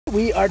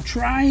We are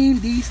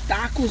trying these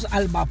tacos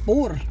al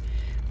vapor,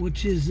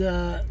 which is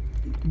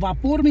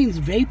vapor means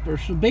vapor.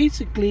 So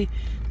basically,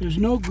 there's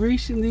no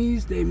grease in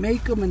these. They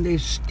make them and they're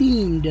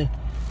steamed.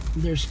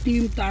 They're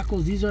steamed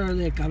tacos. These are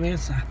de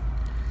cabeza.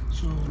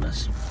 So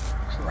let's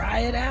try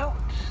it out.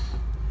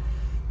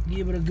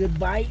 Give it a good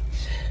bite.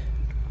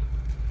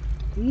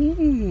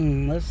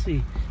 Let's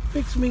see.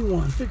 Fix me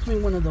one. Fix me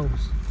one of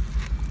those.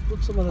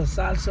 Put some of the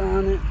salsa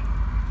on it.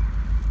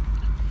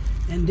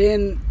 And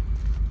then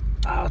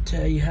I'll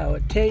tell you how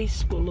it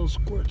tastes. Put a little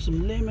squirt,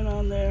 some lemon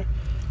on there.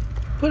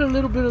 Put a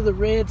little bit of the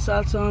red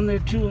salsa on there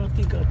too. I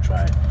think I'll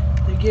try it.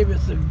 They gave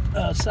us the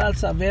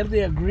salsa verde,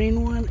 a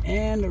green one,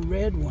 and a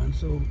red one.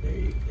 So there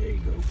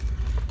you go.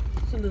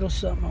 It's a little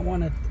something I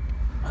wanna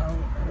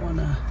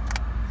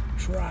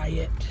try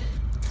it.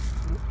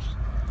 Oops.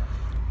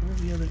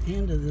 Where's the other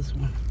end of this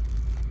one?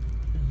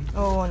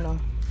 Oh no.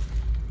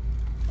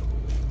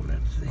 Oh,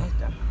 let's see.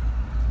 Okay.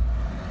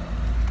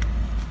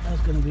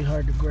 That's gonna be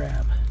hard to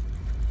grab.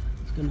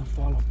 It's gonna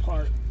fall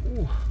apart.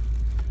 Ooh.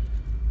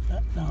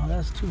 No,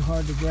 that's too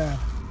hard to grab.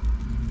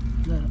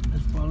 Look,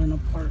 it's falling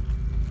apart.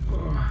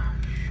 Oh,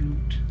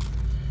 shoot.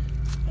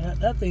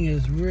 That thing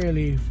is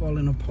really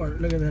falling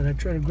apart. Look at that. I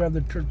tried to grab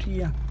the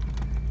tortilla.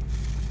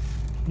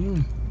 Look.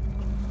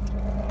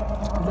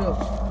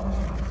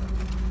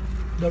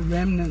 The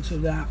remnants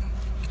of that.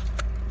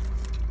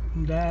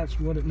 That's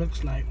what it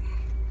looks like.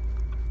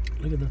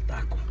 Look at the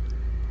taco.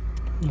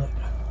 Look.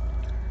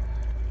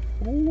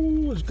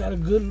 Oh, it's got a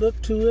good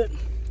look to it.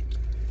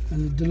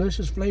 And the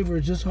delicious flavor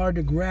is just hard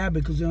to grab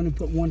because they only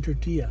put one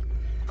tortilla.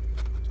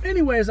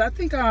 Anyways, I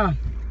think I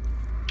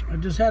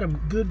just had a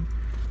good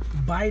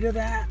bite of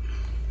that.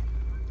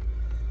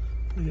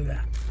 Look at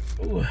that.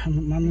 Oh,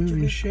 my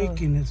movie is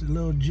shaking. It's a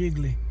little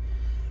jiggly.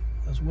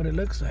 That's what it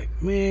looks like.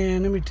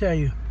 Man, let me tell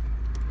you.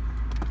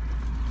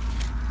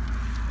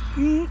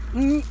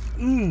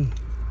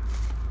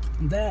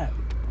 That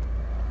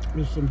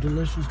is some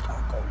delicious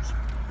tacos.